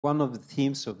One of the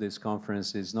themes of this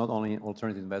conference is not only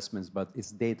alternative investments, but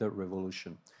it's data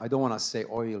revolution. I don't want to say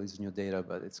oil is new data,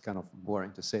 but it's kind of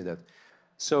boring to say that.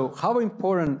 So how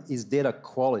important is data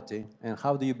quality, and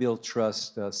how do you build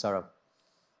trust, Sarah,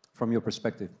 from your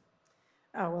perspective?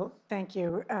 Oh, well, thank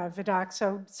you, Vidak.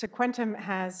 So Sequentum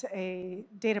has a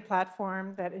data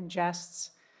platform that ingests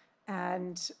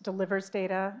and delivers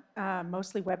data,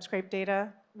 mostly web scrape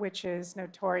data, which is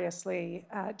notoriously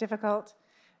difficult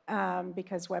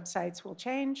because websites will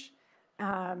change.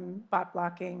 Bot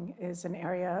blocking is an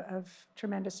area of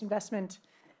tremendous investment.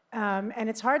 And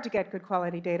it's hard to get good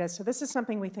quality data. So this is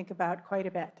something we think about quite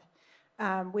a bit.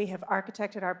 We have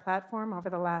architected our platform over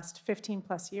the last 15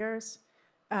 plus years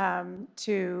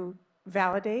to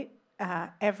validate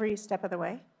every step of the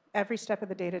way, every step of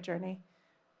the data journey.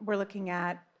 We're looking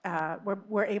at,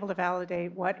 we're able to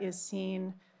validate what is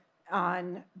seen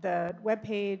on the web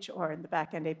page or in the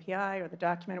backend API or the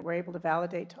document. We're able to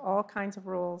validate to all kinds of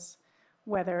rules,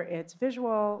 whether it's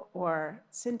visual or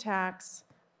syntax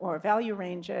or value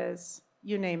ranges,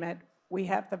 you name it. We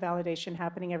have the validation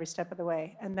happening every step of the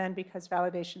way. And then because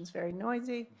validation is very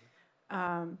noisy,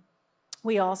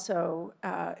 we also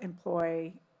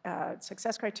employ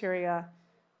success criteria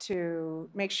to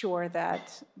make sure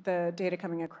that the data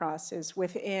coming across is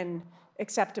within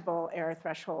acceptable error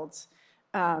thresholds.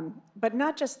 But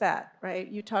not just that, right?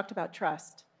 You talked about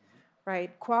trust,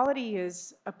 right? Quality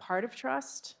is a part of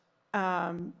trust,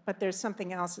 but there's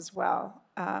something else as well.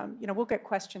 You know, we'll get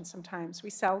questions sometimes. We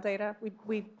sell data.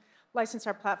 We license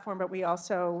our platform, but we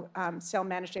also sell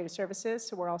managed data services,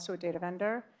 so we're also a data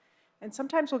vendor. And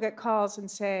sometimes we'll get calls and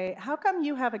say, how come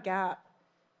you have a gap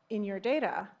in your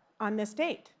data on this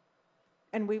date?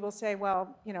 And we will say,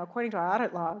 well, you know, according to our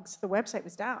audit logs, the website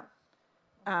was down.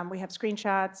 We have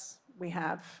screenshots. We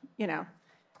have, you know,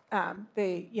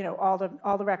 all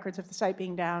the records of the site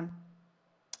being down.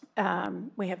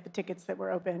 We have the tickets that were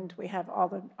opened. We have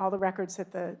all the records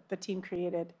that the team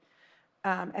created.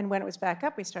 And when it was back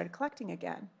up, we started collecting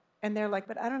again. And they're like,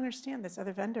 but I don't understand. This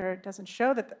other vendor doesn't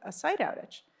show that a site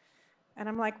outage. And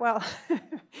I'm like, well,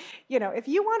 you know, if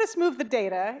you want to smooth the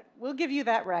data, we'll give you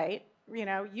that right. You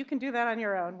know, you can do that on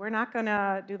your own. We're not going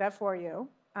to do that for you.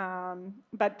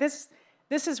 But this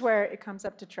is where it comes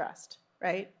up to trust,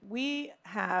 right? We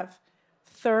have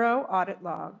thorough audit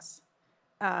logs,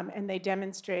 and they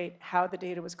demonstrate how the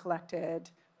data was collected,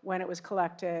 when it was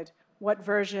collected, what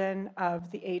version of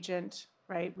the agent,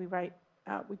 right?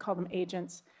 We call them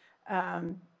agents,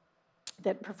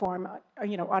 that perform,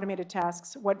 you know, automated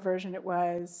tasks, what version it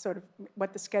was, sort of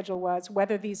what the schedule was,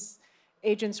 whether these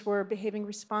agents were behaving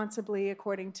responsibly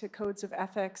according to codes of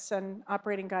ethics and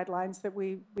operating guidelines that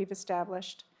we've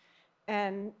established.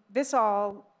 And this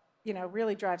all, you know,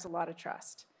 really drives a lot of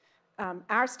trust.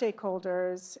 Our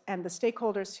stakeholders and the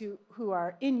stakeholders who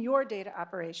are in your data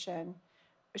operation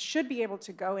should be able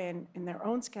to go in their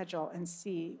own schedule and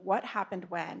see what happened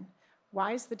when,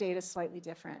 why is the data slightly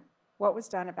different, what was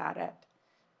done about it.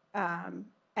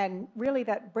 And really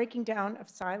that breaking down of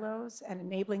silos and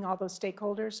enabling all those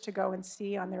stakeholders to go and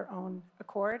see on their own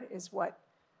accord is what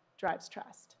drives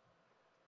trust.